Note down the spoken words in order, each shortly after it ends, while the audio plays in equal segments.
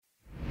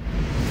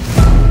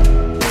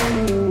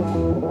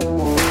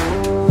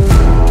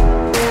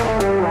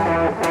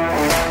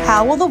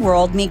How will the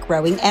world meet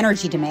growing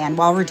energy demand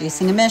while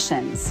reducing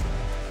emissions?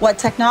 What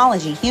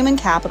technology, human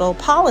capital,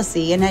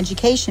 policy, and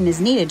education is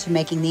needed to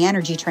making the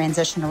energy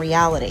transition a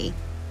reality?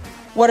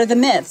 What are the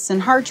myths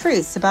and hard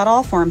truths about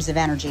all forms of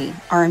energy,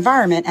 our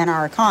environment, and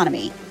our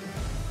economy?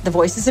 The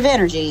Voices of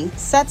Energy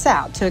sets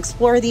out to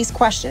explore these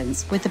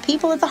questions with the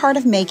people at the heart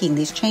of making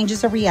these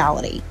changes a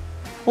reality.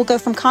 We'll go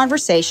from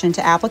conversation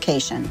to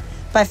application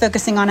by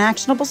focusing on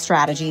actionable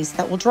strategies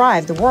that will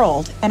drive the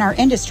world and our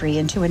industry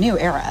into a new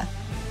era.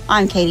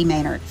 I'm Katie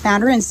Maynard,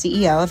 founder and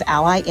CEO of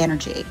Ally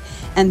Energy,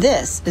 and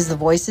this is the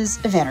Voices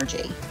of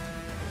Energy.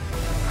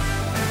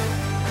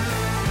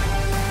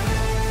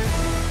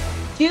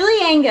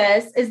 Julie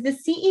Angus is the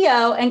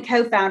CEO and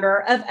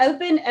co-founder of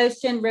Open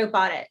Ocean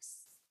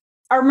Robotics,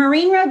 our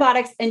marine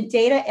robotics and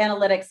data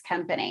analytics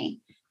company.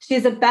 She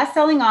is a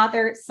best-selling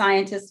author,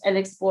 scientist, and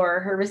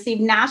explorer who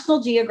received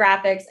National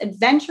Geographic's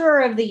Adventurer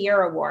of the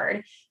Year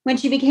award when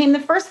she became the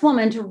first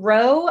woman to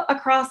row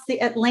across the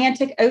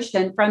Atlantic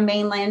Ocean from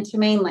mainland to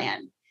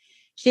mainland.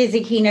 She is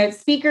a keynote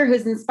speaker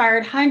who's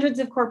inspired hundreds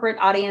of corporate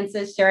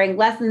audiences, sharing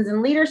lessons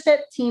in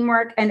leadership,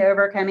 teamwork, and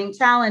overcoming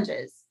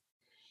challenges.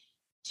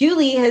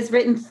 Julie has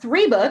written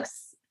 3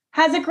 books,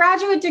 has a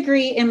graduate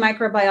degree in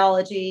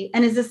microbiology,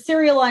 and is a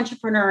serial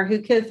entrepreneur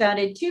who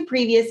co-founded 2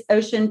 previous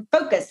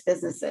ocean-focused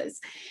businesses.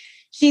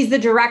 She's the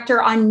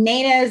director on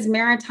NANA's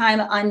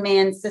Maritime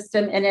Unmanned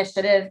System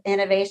Initiative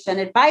Innovation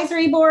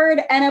Advisory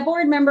Board and a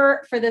board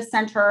member for the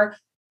Center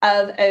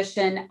of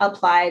Ocean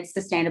Applied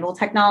Sustainable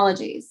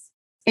Technologies.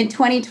 In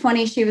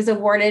 2020, she was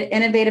awarded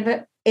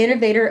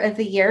Innovator of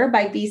the Year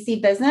by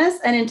BC Business,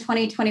 and in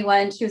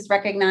 2021, she was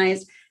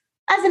recognized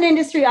as an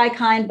industry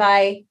icon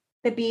by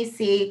the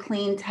BC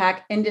clean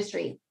tech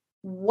industry.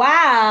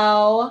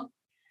 Wow.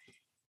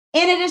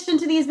 In addition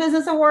to these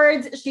business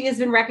awards, she has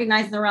been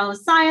recognized in the realm of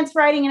science,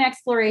 writing, and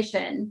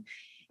exploration,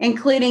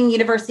 including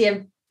University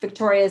of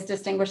Victoria's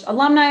Distinguished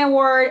Alumni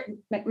Award,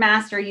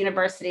 McMaster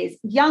University's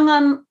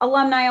Young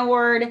Alumni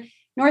Award,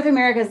 North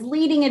America's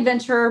Leading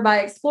Adventurer by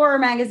Explorer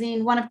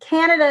Magazine, one of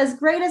Canada's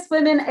Greatest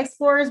Women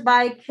Explorers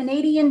by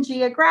Canadian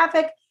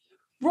Geographic,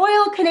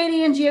 Royal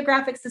Canadian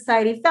Geographic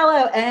Society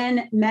Fellow,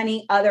 and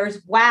many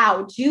others.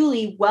 Wow.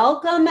 Julie,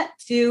 welcome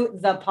to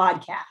the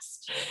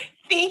podcast.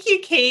 Thank you,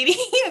 Katie.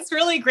 It's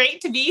really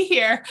great to be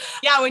here.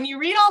 Yeah, when you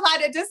read all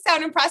that, it does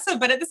sound impressive,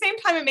 but at the same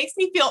time, it makes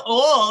me feel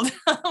old.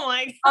 I'm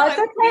like, oh, it's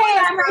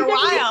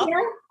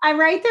okay. I'm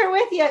right there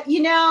with you.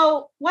 You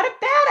know, what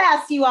a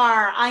badass you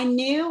are. I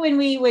knew when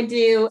we would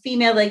do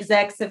Female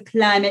Execs of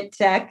Climate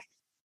Tech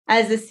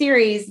as a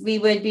series, we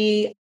would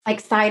be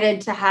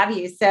excited to have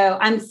you. So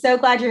I'm so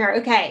glad you're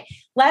here. Okay,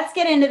 let's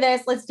get into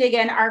this. Let's dig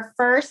in. Our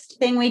first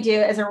thing we do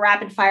is a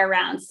rapid fire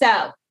round.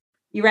 So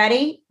you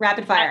ready?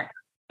 Rapid fire.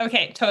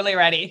 Okay, totally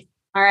ready.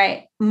 All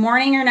right.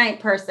 Morning or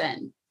night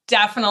person?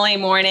 Definitely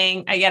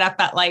morning. I get up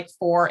at like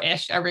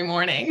 4-ish every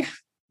morning.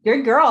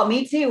 Good girl.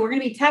 Me too. We're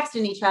going to be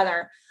texting each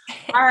other.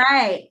 All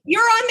right.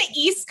 You're on the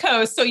East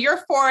Coast, so your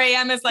 4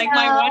 a.m. is like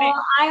my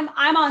 1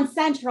 I'm on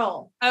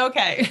Central.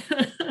 Okay.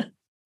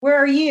 Where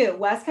are you?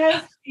 West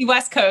Coast?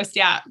 West Coast,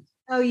 yeah.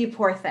 Oh, you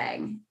poor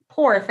thing.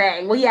 Poor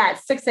thing. Well, yeah,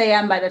 it's 6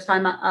 a.m. by the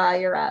time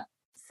you're up.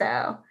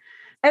 So,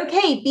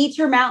 okay, beach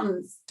or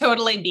mountains?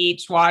 Totally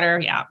beach, water,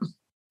 yeah.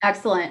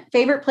 Excellent.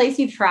 Favorite place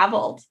you've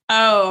traveled?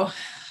 Oh,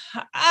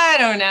 I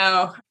don't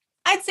know.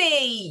 I'd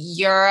say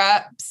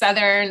Europe,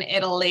 Southern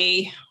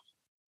Italy.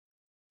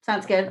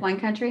 Sounds good. Wine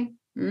country?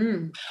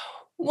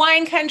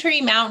 Wine country,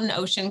 mountain,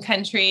 ocean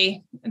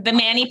country. The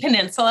Manny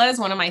Peninsula is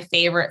one of my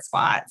favorite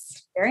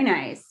spots. Very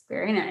nice.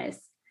 Very nice.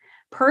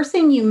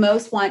 Person you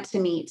most want to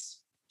meet?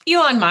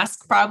 Elon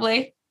Musk,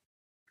 probably.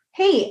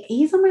 Hey,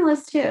 he's on my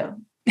list too.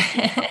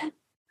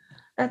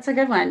 That's a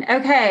good one.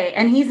 Okay.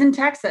 And he's in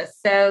Texas.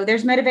 So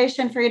there's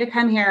motivation for you to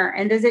come here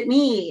and visit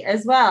me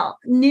as well.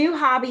 New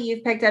hobby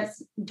you've picked up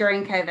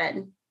during COVID?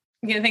 You're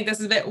going to think this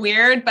is a bit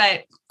weird,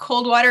 but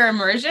cold water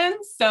immersion.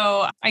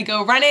 So I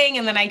go running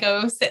and then I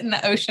go sit in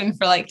the ocean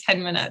for like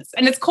 10 minutes.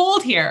 And it's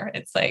cold here.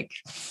 It's like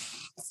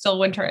still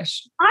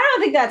winterish. I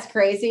don't think that's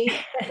crazy.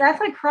 That's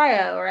like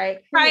cryo, right?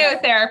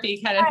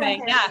 Cryotherapy kind of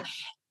thing. Yeah.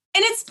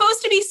 And it's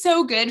supposed to be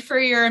so good for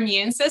your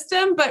immune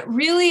system, but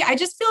really, I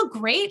just feel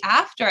great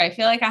after. I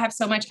feel like I have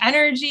so much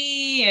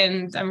energy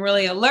and I'm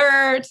really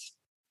alert.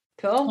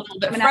 Cool. A little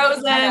bit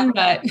frozen,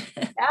 but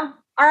yeah.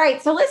 All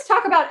right. So let's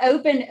talk about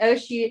open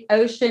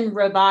ocean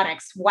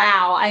robotics.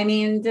 Wow. I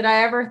mean, did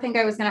I ever think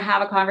I was going to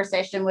have a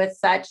conversation with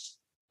such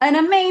an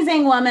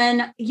amazing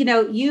woman? You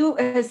know, you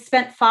have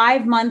spent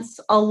 5 months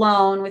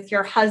alone with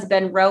your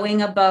husband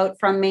rowing a boat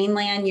from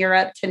mainland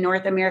Europe to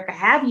North America.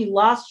 Have you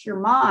lost your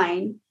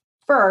mind?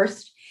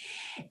 First,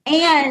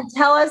 and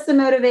tell us the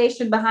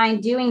motivation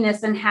behind doing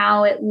this and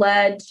how it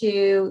led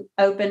to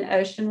Open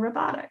Ocean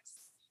Robotics.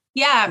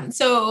 Yeah.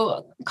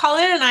 So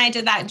Colin and I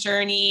did that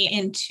journey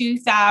in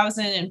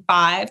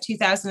 2005,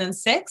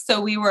 2006. So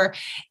we were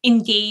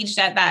engaged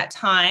at that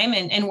time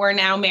and we're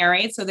now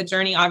married. So the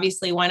journey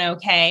obviously went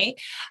okay.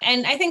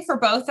 And I think for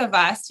both of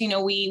us,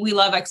 we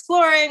love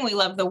exploring, we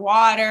love the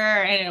water,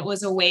 and it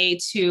was a way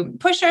to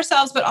push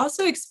ourselves, but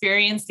also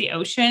experience the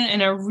ocean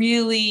in a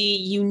really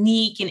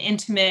unique and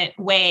intimate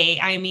way.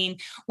 I mean,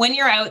 when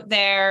you're out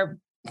there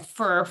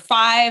for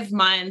 5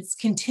 months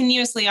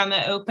continuously on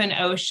the open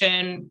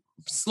ocean,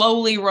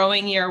 slowly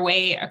rowing your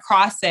way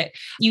across it,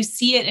 you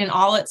see it in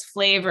all its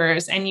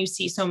flavors and you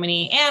see so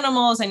many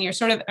animals and you're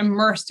sort of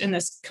immersed in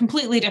this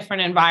completely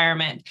different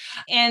environment.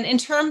 And in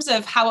terms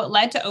of how it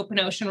led to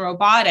open ocean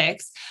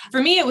robotics, for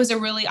me, it was a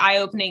really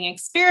eye-opening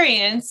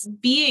experience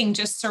being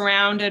just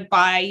surrounded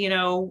by,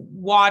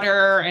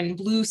 water and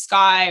blue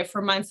sky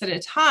for months at a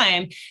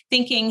time,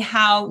 thinking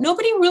how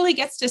nobody really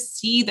gets to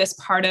see this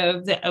part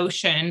of the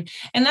ocean.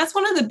 And that's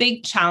one of the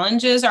big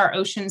challenges our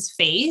oceans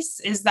face,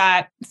 is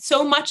that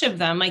so much of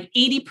them, like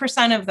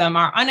 80% of them,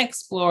 are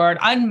unexplored,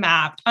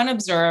 unmapped,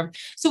 unobserved.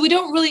 So we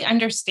don't really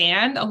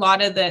understand a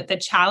lot of the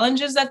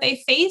challenges that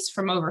they face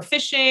from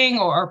overfishing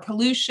or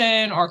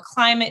pollution or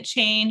climate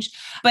change.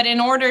 But in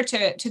order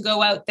to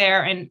go out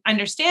there and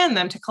understand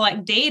them, to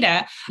collect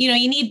data, you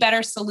need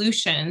better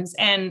solutions.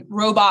 And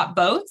robot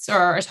boats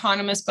or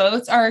autonomous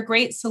boats are a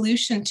great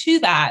solution to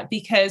that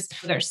because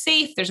they're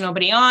safe, there's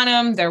nobody on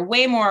them, they're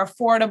way more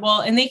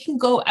affordable, and they can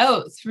go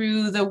out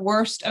through the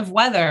worst of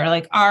weather.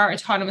 Like our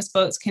autonomous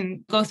boats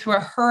can go through a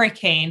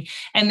hurricane,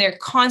 and they're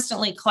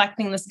constantly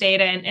collecting this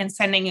data and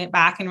sending it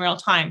back in real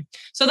time.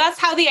 So that's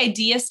how the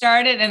idea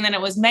started. And then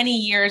it was many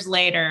years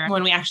later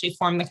when we actually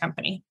formed the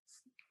company.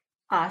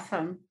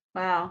 Awesome.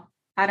 Wow.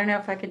 I don't know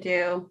if I could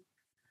do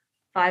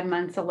 5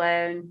 months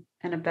alone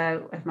in a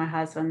boat with my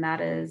husband.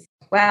 That is,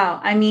 wow.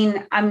 I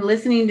mean, I'm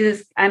listening to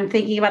this. I'm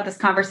thinking about this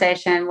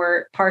conversation.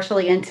 We're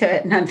partially into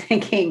it. And I'm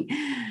thinking,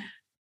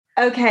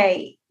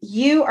 okay,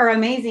 you are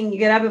amazing. You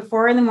get up at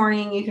 4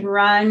 a.m. You can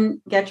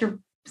run, get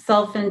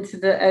yourself into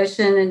the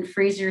ocean and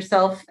freeze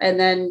yourself. And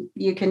then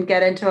you can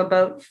get into a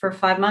boat for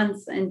 5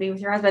 months and be with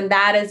your husband.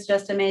 That is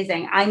just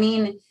amazing. I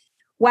mean,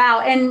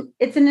 wow. And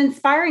it's an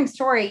inspiring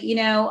story.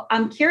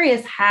 I'm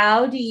curious,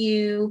 how do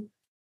you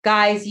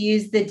guys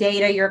use the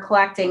data you're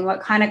collecting?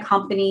 What kind of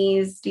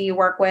companies do you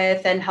work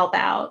with and help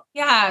out?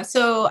 Yeah.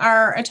 So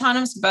our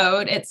autonomous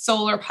boat, it's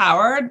solar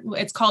powered.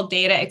 It's called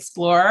Data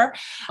Explorer,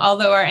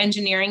 although our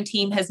engineering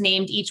team has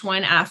named each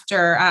one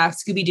after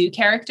Scooby-Doo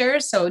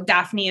characters. So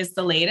Daphne is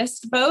the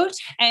latest boat,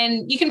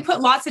 and you can put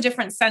lots of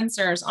different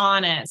sensors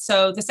on it.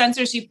 So the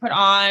sensors you put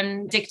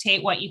on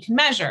dictate what you can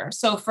measure.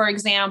 So for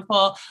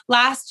example,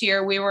 last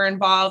year we were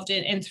involved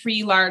in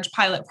 3 large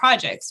pilot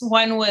projects.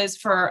 One was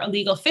for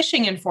illegal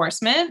fishing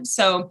enforcement.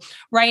 So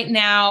right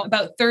now,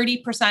 about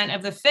 30%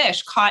 of the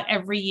fish caught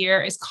every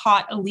year is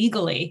caught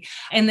illegally.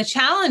 And the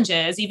challenge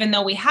is, even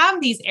though we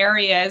have these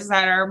areas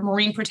that are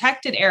marine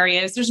protected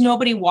areas, there's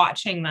nobody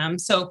watching them.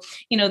 So,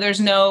 there's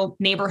no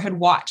neighborhood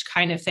watch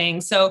kind of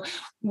thing. So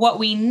what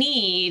we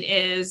need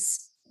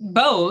is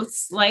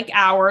boats like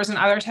ours and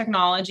other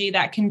technology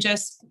that can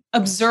just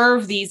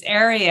observe these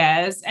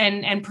areas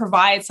and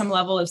provide some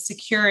level of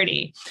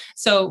security.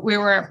 So we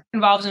were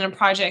involved in a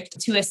project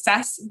to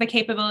assess the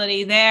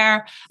capability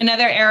there.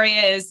 Another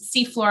area is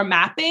seafloor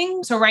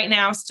mapping. So right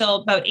now, still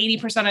about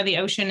 80% of the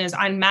ocean is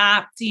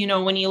unmapped.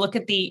 When you look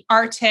at the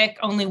Arctic,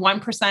 only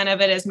 1%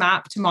 of it is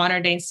mapped to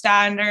modern day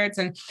standards.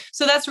 And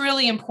so that's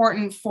really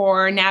important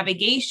for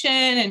navigation,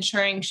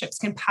 ensuring ships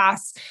can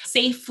pass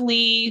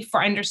safely,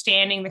 for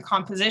understanding the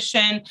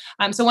composition.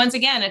 So once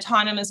again,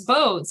 autonomous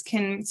boats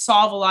can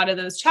solve a lot of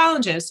those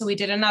challenges. So we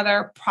did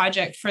another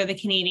project for the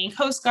Canadian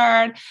Coast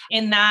Guard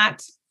in that.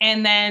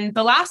 And then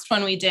the last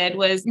one we did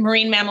was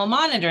marine mammal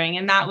monitoring.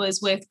 And that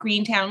was with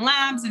Greentown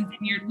Labs and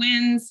Vineyard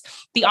Winds,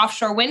 the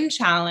offshore wind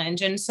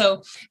challenge. And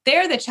so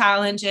there, the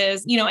challenge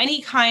is,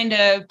 any kind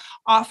of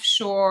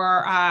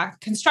offshore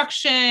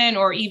construction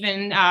or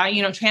even,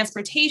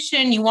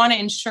 transportation, you want to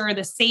ensure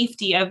the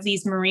safety of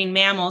these marine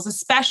mammals,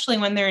 especially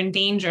when they're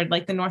endangered,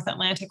 like the North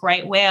Atlantic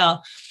right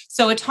whale.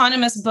 So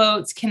autonomous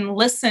boats can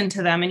listen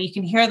to them and you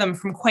can hear them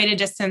from quite a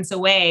distance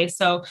away.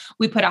 So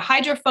we put a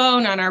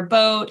hydrophone on our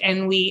boat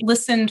and we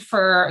listened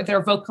for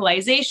their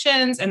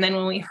vocalizations. And then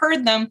when we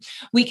heard them,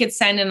 we could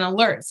send an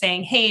alert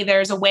saying, hey,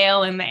 there's a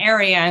whale in the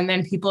area. And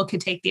then people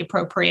could take the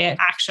appropriate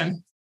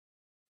action.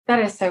 That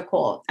is so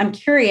cool. I'm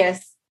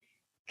curious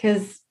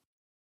because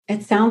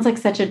it sounds like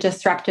such a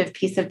disruptive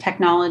piece of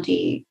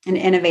technology, an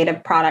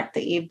innovative product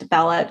that you've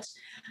developed.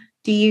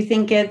 Do you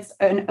think it's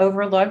an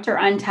overlooked or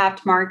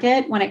untapped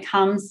market when it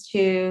comes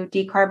to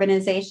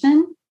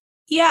decarbonization?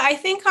 Yeah, I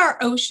think our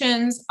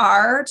oceans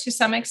are to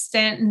some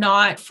extent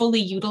not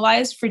fully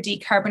utilized for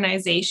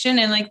decarbonization.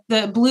 And like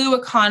the blue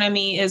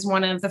economy is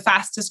one of the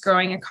fastest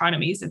growing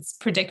economies. It's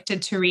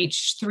predicted to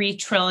reach 3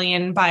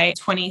 trillion by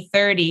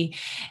 2030.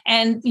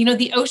 And,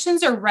 the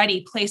oceans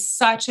already play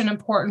such an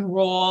important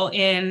role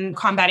in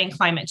combating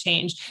climate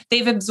change.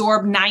 They've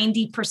absorbed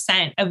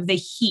 90% of the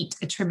heat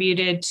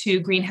attributed to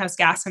greenhouse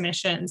gas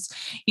emissions.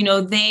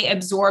 They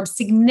absorb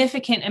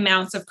significant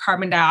amounts of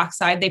carbon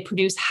dioxide. They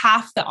produce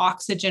half the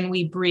oxygen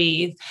we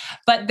breathe.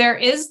 But there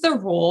is the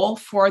role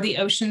for the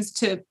oceans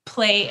to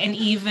play an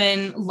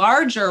even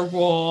larger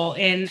role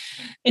in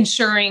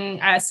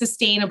ensuring a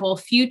sustainable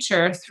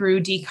future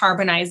through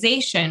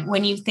decarbonization.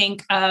 When you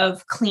think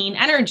of clean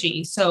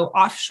energy, so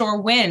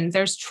offshore wind,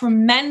 there's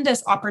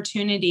tremendous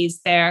opportunities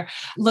there.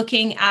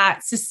 Looking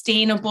at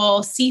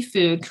sustainable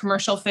seafood,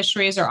 commercial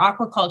fisheries, or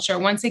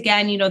aquaculture, once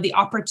again, the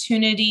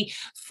opportunity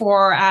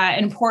for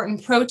an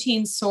important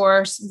protein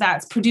source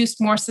that's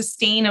produced more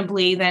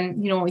sustainably than,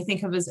 what we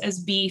think of as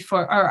beef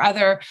or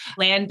other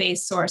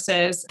land-based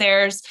sources.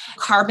 There's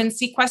carbon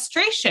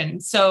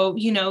sequestration. So,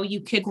 you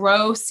could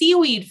grow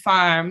seaweed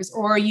farms,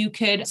 or you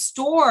could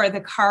store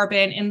the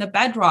carbon in the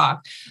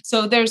bedrock.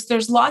 So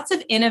there's lots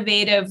of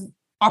innovative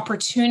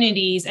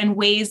opportunities and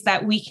ways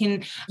that we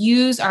can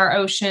use our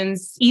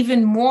oceans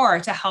even more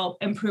to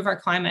help improve our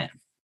climate.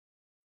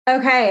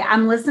 Okay,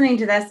 I'm listening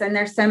to this, and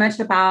there's so much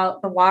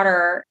about the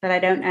water that I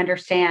don't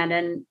understand.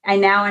 And I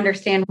now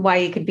understand why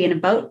you could be in a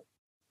boat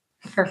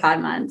for 5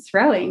 months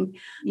rowing.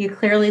 You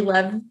clearly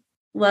love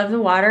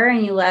the water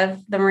and you love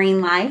the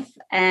marine life.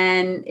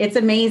 And it's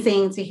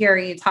amazing to hear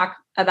you talk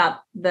about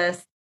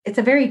this. It's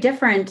a very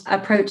different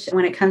approach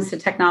when it comes to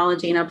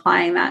technology and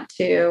applying that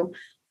to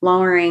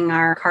lowering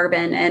our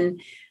carbon.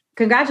 And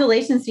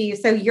congratulations to you.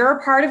 So you're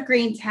a part of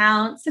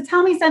Greentown. So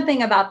tell me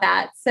something about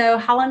that. So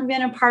how long have you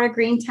been a part of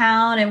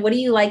Greentown, and what do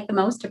you like the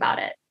most about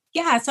it?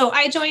 Yeah, so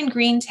I joined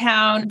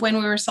Greentown when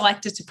we were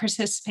selected to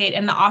participate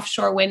in the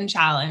Offshore Wind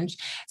Challenge.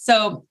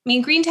 So,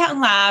 Greentown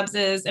Labs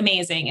is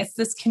amazing. It's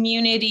this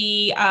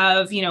community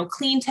of,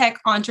 clean tech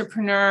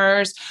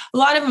entrepreneurs, a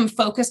lot of them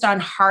focused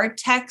on hard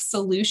tech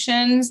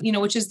solutions,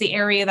 which is the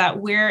area that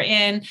we're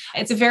in.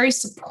 It's a very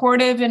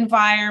supportive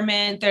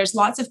environment. There's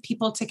lots of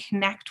people to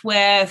connect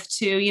with,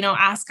 to,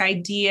 ask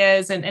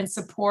ideas and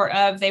support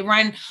of. They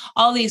run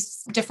all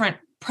these different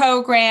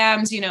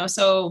programs,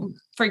 so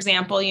for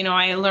example,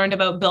 I learned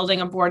about building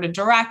a board of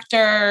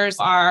directors.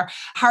 Our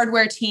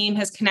hardware team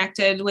has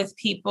connected with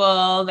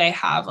people. They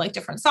have like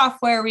different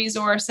software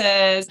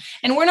resources.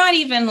 And we're not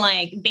even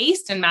like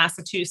based in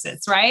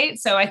Massachusetts, right?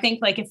 So I think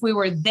like if we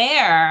were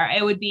there,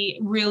 it would be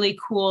really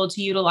cool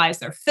to utilize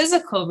their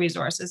physical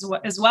resources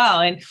as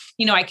well. And,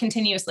 I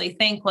continuously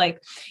think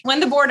like when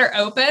the border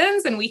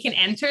opens and we can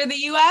enter the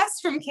US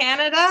from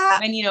Canada,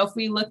 and, if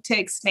we look to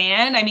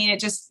expand, it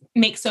just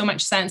makes so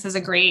much sense as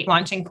a great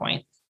launching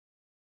point.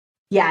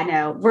 Yeah,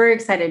 no, we're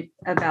excited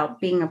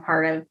about being a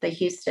part of the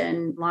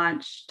Houston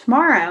launch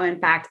tomorrow, in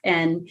fact,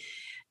 and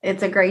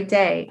it's a great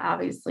day,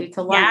 obviously,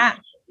 to launch.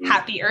 Yeah,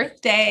 happy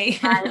Earth Day.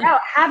 I know,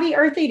 happy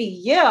Earth Day to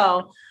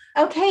you.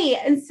 Okay,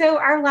 and so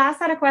our last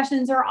set of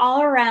questions are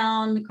all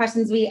around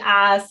questions we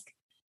ask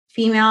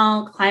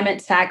female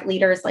climate tech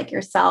leaders like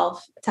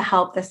yourself to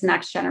help this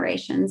next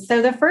generation.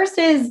 So the first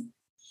is,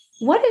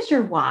 what is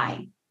your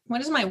why? What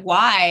is my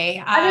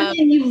why? Other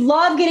than you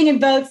love getting in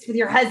boats with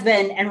your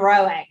husband and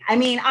rowing.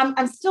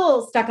 I'm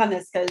still stuck on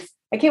this because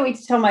I can't wait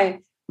to tell my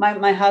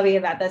hubby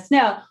about this.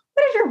 No,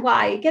 what is your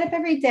why? You get up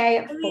every day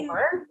at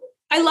 4.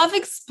 I love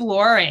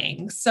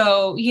exploring.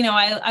 So,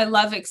 I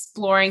love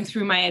exploring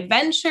through my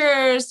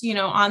adventures,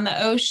 on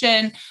the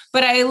ocean,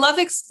 but I love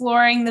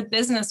exploring the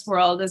business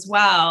world as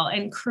well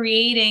and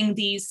creating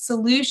these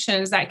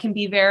solutions that can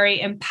be very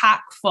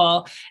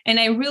impactful. And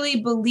I really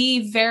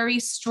believe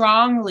very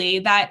strongly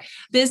that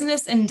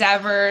business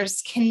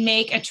endeavors can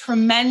make a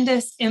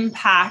tremendous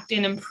impact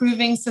in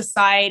improving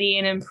society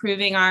and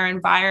improving our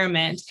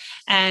environment.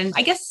 And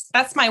I guess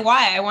that's my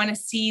why. I want to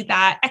see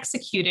that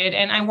executed,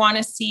 and I want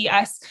to see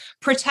us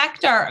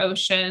protect our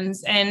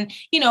oceans and,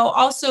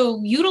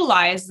 also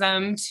utilize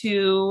them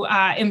to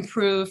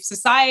improve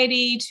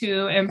society,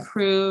 to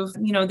improve,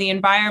 the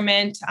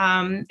environment,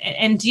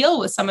 and deal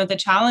with some of the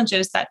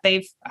challenges that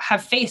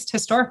have faced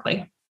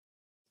historically.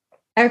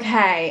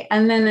 Okay.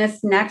 And then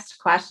this next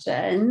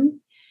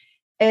question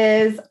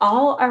is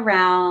all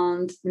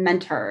around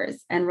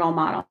mentors and role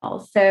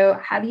models. So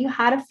have you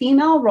had a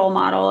female role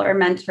model or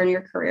mentor in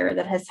your career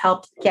that has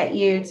helped get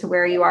you to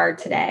where you are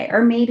today?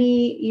 Or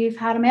maybe you've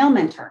had a male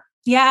mentor?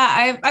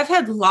 Yeah, I've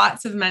had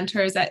lots of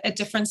mentors at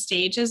different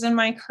stages in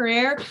my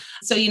career.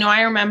 So,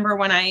 I remember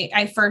when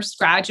I first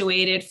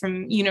graduated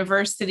from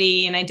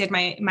university and I did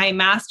my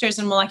master's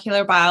in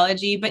molecular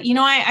biology, but,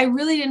 I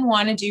really didn't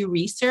want to do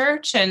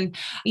research. And,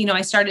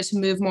 I started to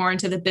move more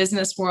into the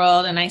business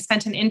world, and I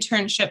spent an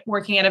internship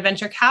working at a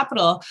venture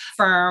capital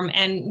firm.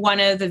 And one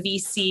of the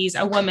VCs,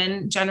 a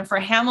woman, Jennifer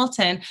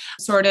Hamilton,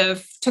 sort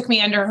of took me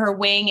under her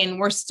wing, and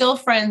we're still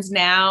friends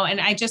now. And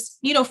I just,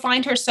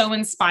 find her so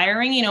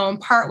inspiring, in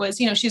part was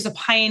was, she's a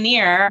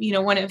pioneer,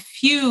 one of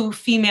few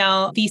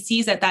female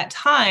VCs at that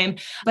time,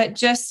 but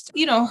just,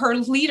 her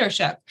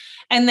leadership.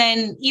 And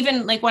then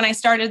even like when I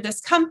started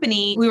this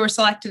company, we were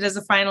selected as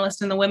a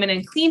finalist in the Women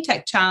in Clean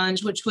Tech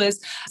Challenge, which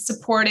was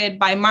supported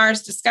by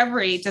Mars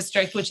Discovery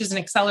District, which is an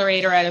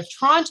accelerator out of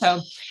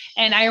Toronto.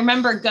 And I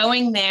remember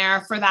going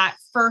there for that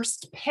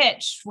first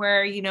pitch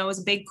where, it was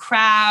a big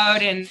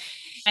crowd and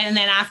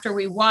then after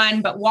we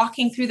won, but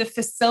walking through the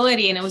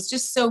facility, and it was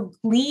just so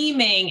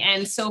gleaming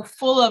and so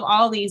full of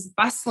all these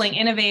bustling,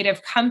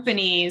 innovative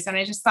companies. And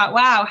I just thought,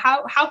 wow,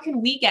 how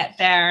can we get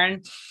there?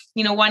 And,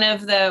 one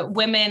of the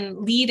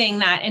women leading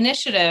that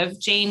initiative,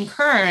 Jane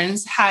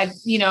Kearns, had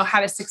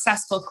a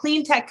successful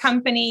clean tech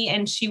company.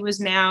 And she was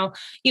now,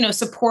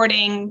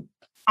 supporting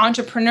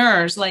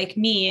entrepreneurs like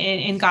me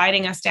in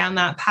guiding us down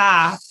that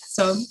path.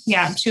 So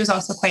yeah, she was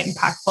also quite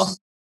impactful.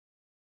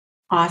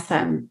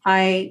 Awesome.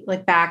 I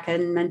look back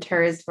and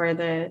mentors were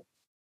they're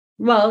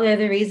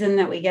the reason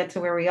that we get to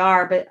where we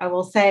are. But I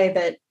will say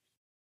that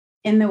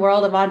in the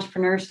world of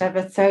entrepreneurship,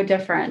 it's so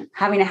different,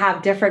 having to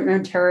have different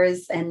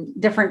mentors and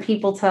different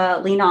people to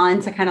lean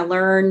on to kind of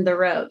learn the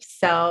ropes.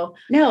 So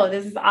no,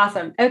 this is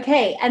awesome.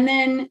 Okay. And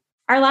then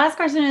our last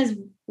question is,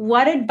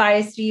 what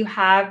advice do you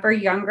have for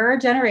younger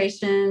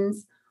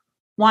generations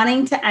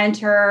wanting to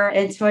enter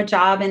into a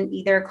job in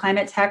either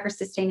climate tech or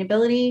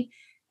sustainability?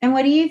 And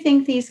what do you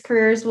think these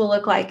careers will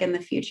look like in the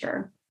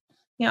future?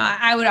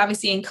 I would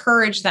obviously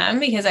encourage them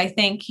because I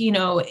think,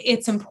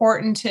 it's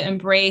important to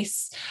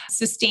embrace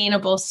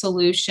sustainable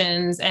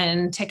solutions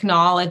and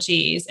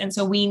technologies. And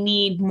so we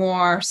need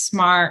more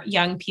smart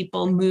young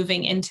people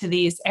moving into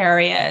these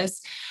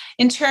areas.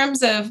 In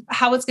terms of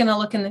how it's going to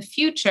look in the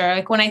future,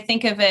 like when I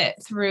think of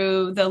it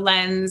through the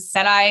lens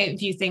that I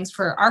view things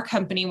for our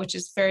company, which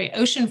is very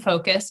ocean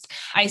focused,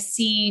 I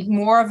see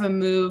more of a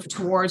move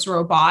towards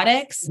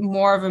robotics,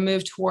 more of a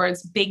move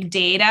towards big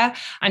data,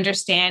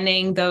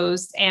 understanding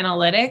those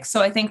analytics.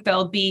 So I think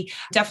there'll be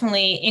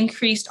definitely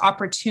increased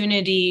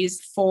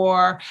opportunities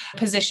for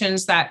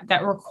positions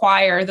that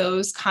require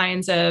those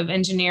kinds of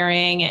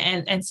engineering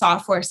and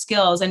software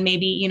skills, and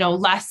maybe,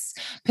 less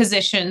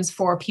positions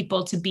for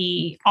people to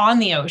be on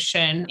the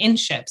ocean in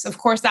ships. Of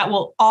course, that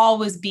will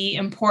always be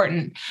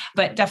important,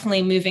 but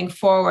definitely moving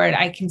forward,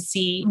 I can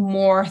see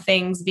more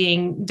things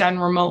being done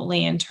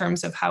remotely in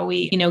terms of how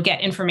we,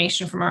 get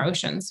information from our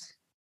oceans.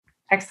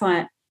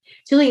 Excellent.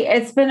 Julie,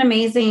 it's been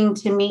amazing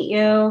to meet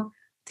you,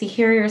 to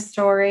hear your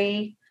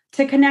story,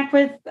 to connect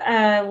with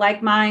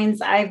like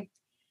minds. I'm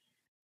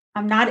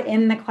not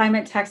in the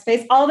climate tech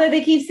space, although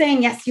they keep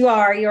saying, yes, you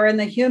are. You're in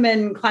the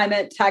human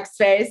climate tech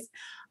space.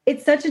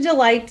 It's such a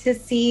delight to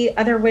see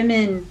other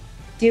women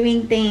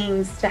doing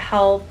things to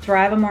help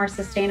drive a more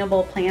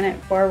sustainable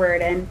planet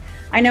forward. And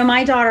I know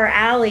my daughter,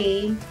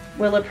 Allie,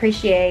 will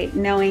appreciate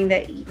knowing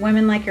that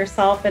women like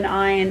yourself and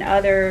I and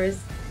others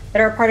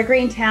that are part of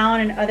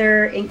Greentown and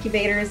other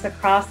incubators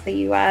across the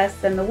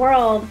US and the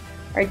world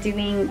are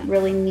doing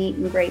really neat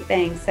and great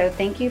things. So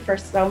thank you for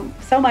so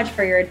much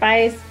for your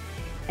advice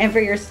and for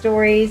your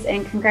stories,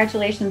 and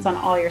congratulations on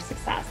all your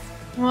success.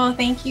 Well,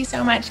 thank you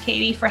so much,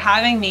 Katie, for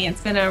having me.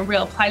 It's been a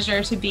real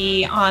pleasure to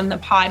be on the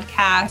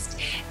podcast,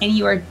 and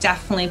you are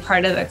definitely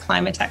part of the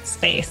climate tech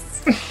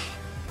space.